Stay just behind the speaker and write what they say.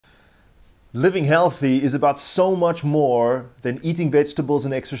Living healthy is about so much more than eating vegetables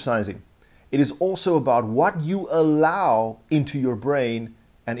and exercising. It is also about what you allow into your brain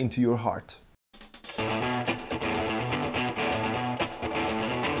and into your heart.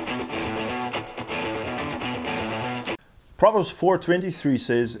 Proverbs 4:23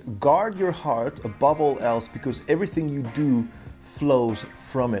 says, "Guard your heart above all else, because everything you do flows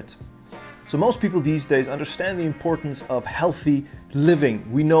from it." So most people these days understand the importance of healthy living.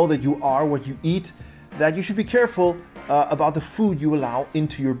 We know that you are what you eat, that you should be careful about the food you allow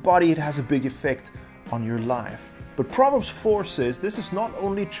into your body. It has a big effect on your life. But Proverbs 4 says this is not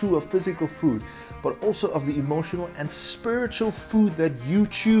only true of physical food, but also of the emotional and spiritual food that you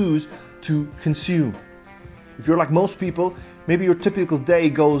choose to consume. If you're like most people, maybe your typical day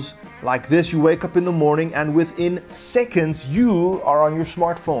goes like this. You wake up in the morning and within seconds you are on your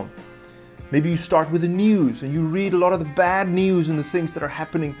smartphone. Maybe you start with the news and you read a lot of the bad news and the things that are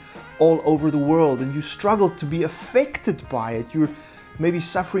happening all over the world, and you struggle to be affected by it. You're maybe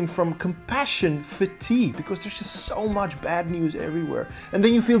suffering from compassion fatigue because there's just so much bad news everywhere. And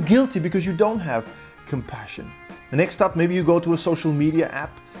then you feel guilty because you don't have compassion. And next up, maybe you go to a social media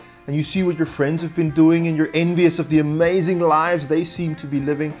app and you see what your friends have been doing and you're envious of the amazing lives they seem to be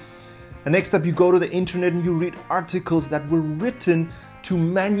living. And next up, you go to the internet and you read articles that were written to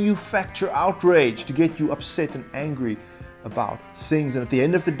manufacture outrage, to get you upset and angry about things. And at the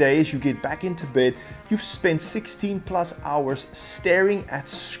end of the day, as you get back into bed, you've spent 16 plus hours staring at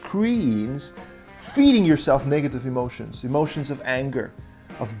screens, feeding yourself negative emotions, emotions of anger,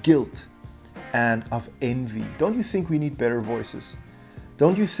 of guilt, and of envy. Don't you think we need better voices?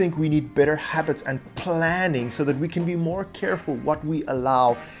 Don't you think we need better habits and planning so that we can be more careful what we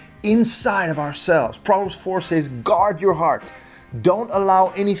allow inside of ourselves? Proverbs 4 says, guard your heart. Don't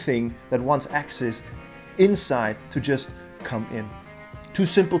allow anything that wants access inside to just come in. Two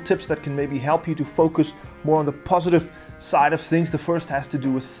simple tips that can maybe help you to focus more on the positive side of things. The first has to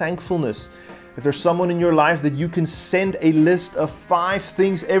do with thankfulness. If there's someone in your life that you can send a list of 5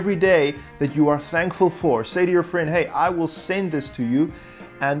 things every day that you are thankful for, say to your friend, hey, I will send this to you,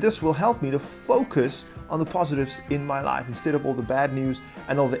 and this will help me to focus on the positives in my life instead of all the bad news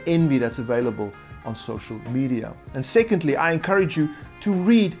and all the envy that's available on social media. And secondly, I encourage you to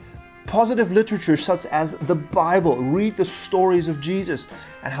read positive literature such as the Bible. Read the stories of Jesus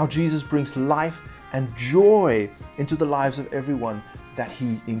and how Jesus brings life and joy into the lives of everyone that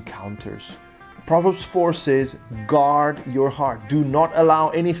he encounters. Proverbs 4 says, guard your heart. Do not allow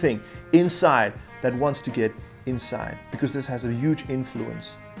anything inside that wants to get inside, because this has a huge influence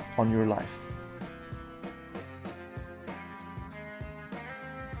on your life.